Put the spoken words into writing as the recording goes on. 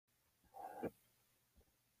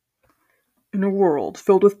In a world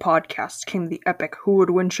filled with podcasts came the epic Who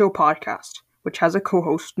Would Win Show podcast, which has a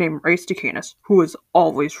co-host named Ray Stakanis, who is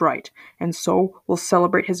always right, and so will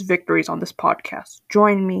celebrate his victories on this podcast.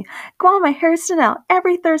 Join me, Guama Harrisonell,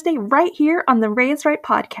 every Thursday right here on the Ray is Right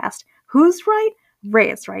podcast. Who's right?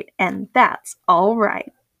 Ray is right, and that's all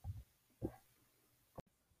right.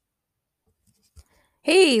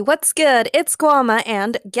 Hey, what's good? It's Guama,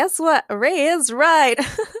 and guess what? Ray is right!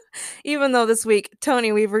 Even though this week,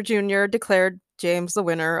 Tony Weaver Jr. declared James the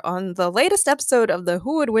winner on the latest episode of the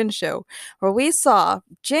Who Would Win show, where we saw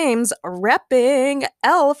James repping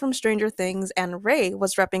Elle from Stranger Things, and Ray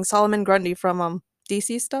was repping Solomon Grundy from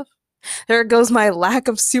DC stuff. There goes my lack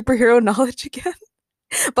of superhero knowledge again.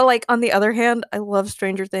 But, on the other hand, I love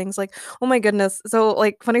Stranger Things. Oh my goodness. So,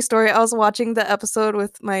 funny story, I was watching the episode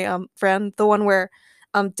with my, friend, the one where,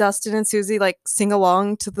 Dustin and Susie, sing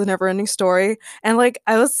along to the Neverending Story, and,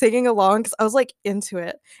 I was singing along because I was, into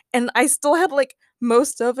it, and I still had,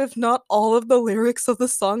 most of, if not all of the lyrics of the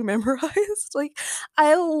song memorized.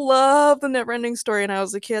 I love the Neverending Story, and I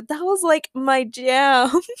was a kid. That was, my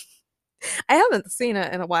jam. I haven't seen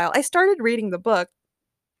it in a while. I started reading the book,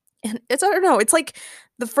 and I don't know, it's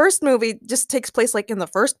the first movie just takes place in the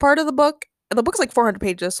first part of the book. The book's 400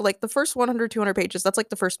 pages, so the first 100, 200 pages, that's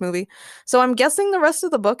the first movie. So I'm guessing the rest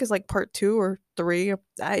of the book is part 2 or 3.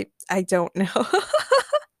 I don't know.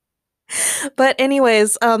 But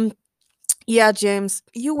anyways, yeah, James,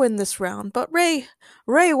 you win this round, but Ray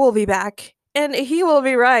will be back, and he will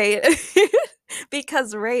be right.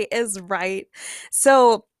 Because Ray is right.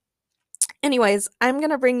 So anyways, I'm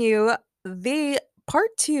gonna bring you the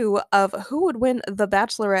part 2 of Who Would Win The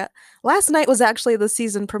Bachelorette. Last night was actually the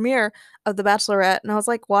season premiere of The Bachelorette, and I was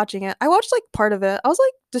watching it. I watched part of it. I was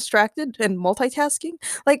distracted and multitasking.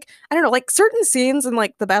 I don't know, certain scenes in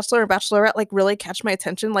The Bachelor and Bachelorette really catch my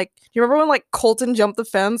attention. Do you remember when Colton jumped the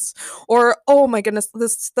fence? Or oh my goodness,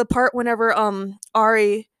 the part whenever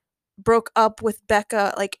Ari broke up with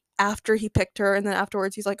Becca after he picked her, and then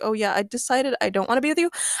afterwards he's oh yeah, I decided I don't want to be with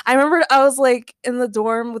you. I remember I was in the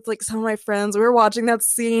dorm with some of my friends. We were watching that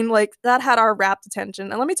scene. That had our rapt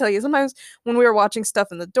attention. And let me tell you, sometimes when we were watching stuff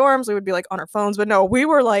in the dorms, we would be on our phones, but no, we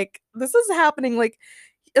were this is happening. And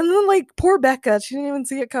then poor Becca, she didn't even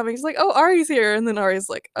see it coming. She's oh, Ari's here. And then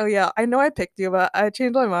Ari's oh yeah, I know I picked you, but I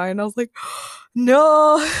changed my mind. I was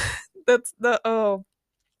no. That's the oh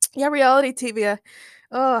yeah, reality TV.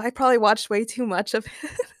 I probably watched way too much of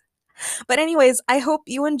it. But anyways, I hope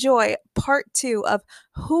you enjoy part 2 of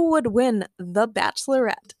Who Would Win The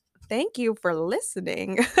Bachelorette. Thank you for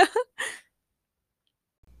listening.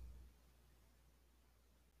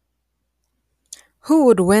 Who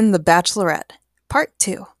Would Win The Bachelorette? Part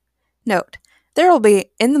 2. Note, there will be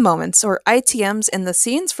in the moments, or ITMs, in the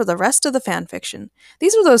scenes for the rest of the fanfiction.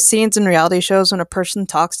 These are those scenes in reality shows when a person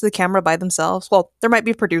talks to the camera by themselves. Well, there might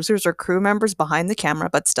be producers or crew members behind the camera,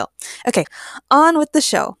 but still. Okay, on with the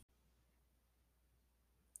show.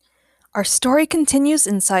 Our story continues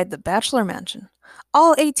inside the Bachelor Mansion.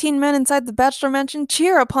 All 18 men inside the Bachelor Mansion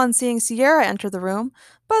cheer upon seeing Sierra enter the room,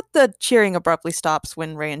 but the cheering abruptly stops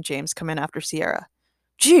when Ray and James come in after Sierra.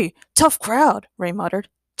 "Gee, tough crowd," Ray muttered.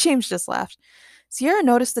 James just laughed. Sierra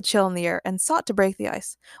noticed the chill in the air and sought to break the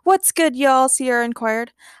ice. "What's good, y'all?" Sierra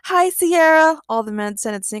inquired. "Hi, Sierra," all the men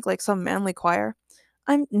said in sync like some manly choir.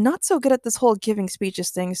 "I'm not so good at this whole giving speeches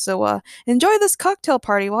thing, so enjoy this cocktail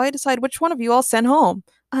party while I decide which one of you I'll send home."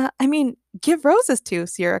 Give roses to,"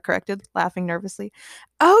 Sierra corrected, laughing nervously.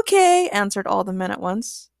 "Okay," answered all the men at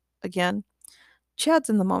once. Again. Chad's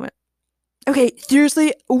in the moment. "Okay,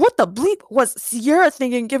 seriously, what the bleep was Sierra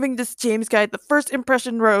thinking giving this James guy the first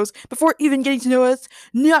impression rose before even getting to know us?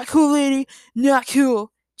 Not cool, lady, not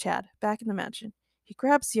cool." Chad, back in the mansion. He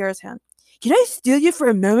grabbed Sierra's hand. "Can I steal you for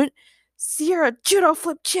a moment?" Sierra judo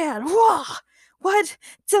flipped Chad. "Whoa! What?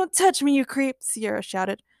 Don't touch me, you creep," Sierra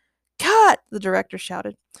shouted. "Cut!" the director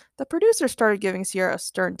shouted. The producer started giving Sierra a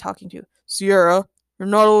stern talking to. "Sierra, you're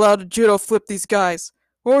not allowed to judo flip these guys.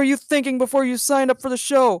 What were you thinking before you signed up for the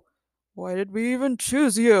show? Why did we even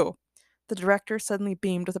choose you?" The director suddenly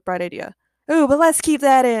beamed with a bright idea. "Ooh, but let's keep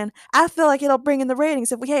that in. I feel like it'll bring in the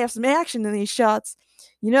ratings if we have some action in these shots."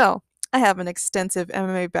 "You know, I have an extensive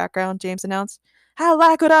MMA background," James announced. "I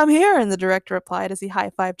like what I'm hearing," the director replied as he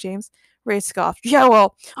high-fived James. Ray scoffed. "Yeah,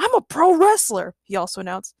 well, I'm a pro wrestler," he also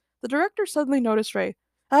announced. The director suddenly noticed Ray.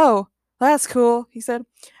 "Oh, that's cool," he said.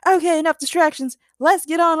 "Okay, enough distractions. Let's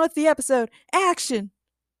get on with the episode. Action!"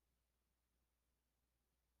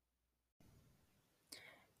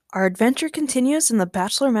 Our adventure continues in the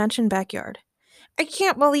Bachelor Mansion backyard. "I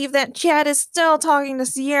can't believe that Chad is still talking to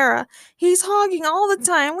Sierra. He's hogging all the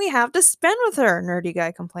time we have to spend with her," Nerdy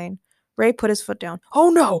Guy complained. Ray put his foot down. "Oh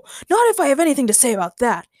no, not if I have anything to say about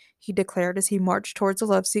that," he declared as he marched towards the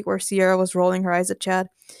love seat where Sierra was rolling her eyes at Chad.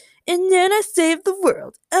 "And then I saved the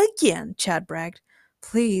world again," Chad bragged.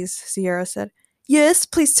 "Please," Sierra said. "Yes,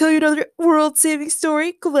 please tell you another world-saving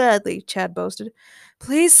story." "Gladly," Chad boasted.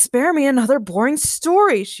 "Please spare me another boring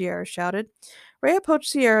story," Sierra shouted. Ray approached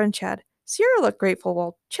Sierra and Chad. Sierra looked grateful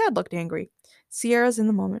while Chad looked angry. Sierra's in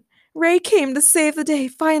the moment. "Ray came to save the day,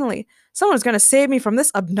 finally. Someone's going to save me from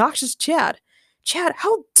this obnoxious Chad." "Chad,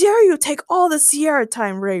 how dare you take all the Sierra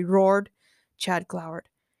time?" Ray roared. Chad glowered.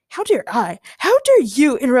 "How dare I? How dare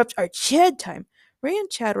you interrupt our Chad time?" Ray and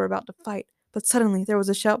Chad were about to fight, but suddenly there was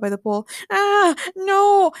a shout by the pool. "Ah,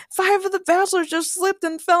 no! 5 of the bachelors just slipped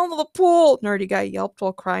and fell into the pool!" Nerdy Guy yelped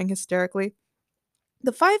while crying hysterically.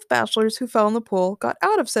 The 5 bachelors who fell in the pool got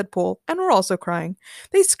out of said pool and were also crying.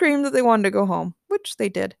 They screamed that they wanted to go home, which they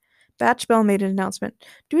did. Batch Bell made an announcement.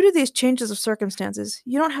 "Due to these changes of circumstances,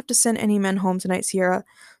 you don't have to send any men home tonight, Sierra,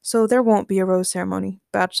 so there won't be a rose ceremony."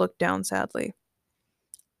 Batch looked down sadly.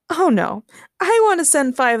 "Oh no, I want to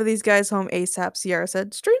send 5 of these guys home ASAP," Sierra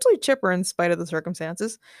said, strangely chipper in spite of the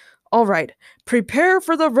circumstances. "All right, prepare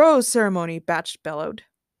for the rose ceremony," Batch bellowed.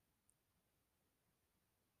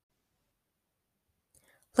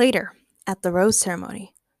 Later, at the rose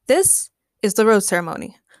ceremony. This is the rose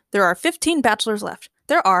ceremony. There are 15 bachelors left.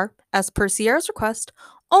 There are, as per Sierra's request,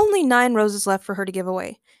 only 9 roses left for her to give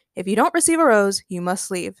away. "If you don't receive a rose, you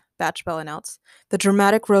must leave," Batch Bell announced. The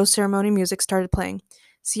dramatic rose ceremony music started playing.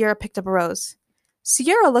 Sierra picked up a rose.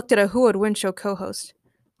 Sierra looked at a Who Would Win show co-host.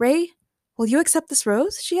 "Ray, will you accept this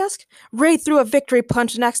rose?" she asked. Ray threw a victory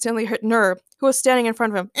punch and accidentally hit Ner, who was standing in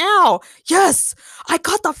front of him. "Ow! Yes! I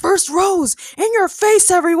got the first rose! In your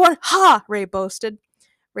face, everyone! Ha!" Ray boasted.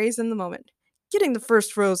 Ray's in the moment. Getting the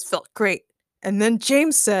first rose felt great. And then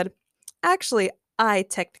James said, "Actually, I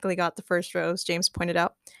technically got the first rose," James pointed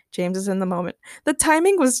out. James is in the moment. "The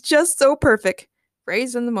timing was just so perfect."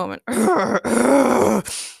 Ray's in the moment.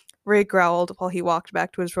 Ray growled while he walked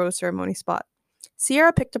back to his rose ceremony spot.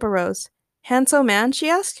 Sierra picked up a rose. "Handsome man?" she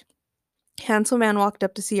asked. Handsome man walked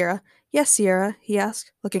up to Sierra. "Yes, Sierra," he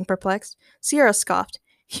asked, looking perplexed. Sierra scoffed.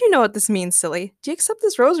 "You know what this means, silly. Do you accept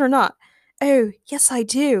this rose or not?" "Oh, yes, I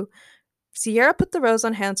do." Sierra put the rose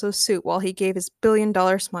on Hanso's suit while he gave his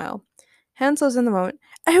billion-dollar smile. Hanso's in the moment.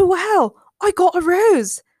 "Oh, wow! I got a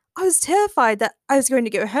rose! I was terrified that I was going to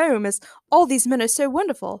go home as all these men are so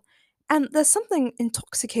wonderful. And there's something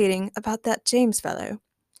intoxicating about that James fellow."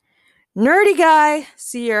 "Nerdy guy,"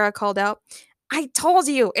 Sierra called out. "I told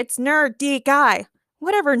you, it's nerdy guy."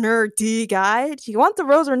 "Whatever, nerdy guy. Do you want the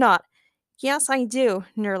rose or not?" "Yes, I do,"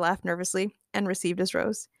 Ner laughed nervously and received his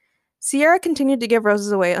rose. Sierra continued to give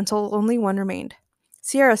roses away until only one remained.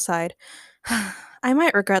 Sierra sighed. "I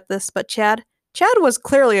might regret this, but Chad." Chad was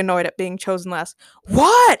clearly annoyed at being chosen last.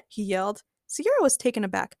 "What?" he yelled. Sierra was taken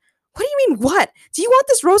aback. "What do you mean, what? Do you want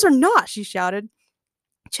this rose or not?" she shouted.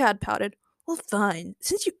 Chad pouted. "Well, fine,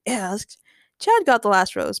 since you asked." Chad got the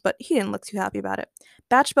last rose, but he didn't look too happy about it.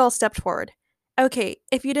 Batch Bell stepped forward. "Okay,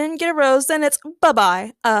 if you didn't get a rose, then it's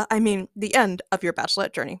bye-bye. I mean, the end of your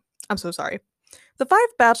Bachelorette journey. I'm so sorry." The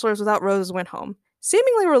 5 bachelors without roses went home,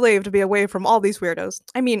 seemingly relieved to be away from all these weirdos.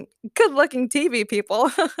 I mean, good-looking TV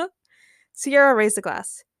people. Sierra raised a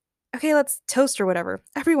glass. "Okay, let's toast or whatever."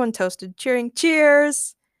 Everyone toasted, cheering,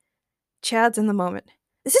 "Cheers!" Chad's in the moment.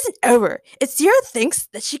 "This isn't over. If Sierra thinks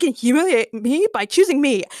that she can humiliate me by choosing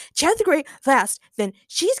me, Chad the Great last, then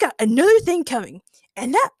she's got another thing coming.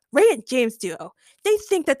 And that Ray and James duo, they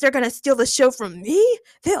think that they're gonna steal the show from me?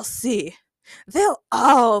 They'll see. They'll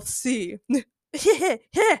all see."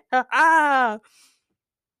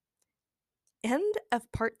 End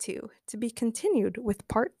of part 2. To be continued with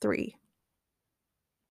part 3.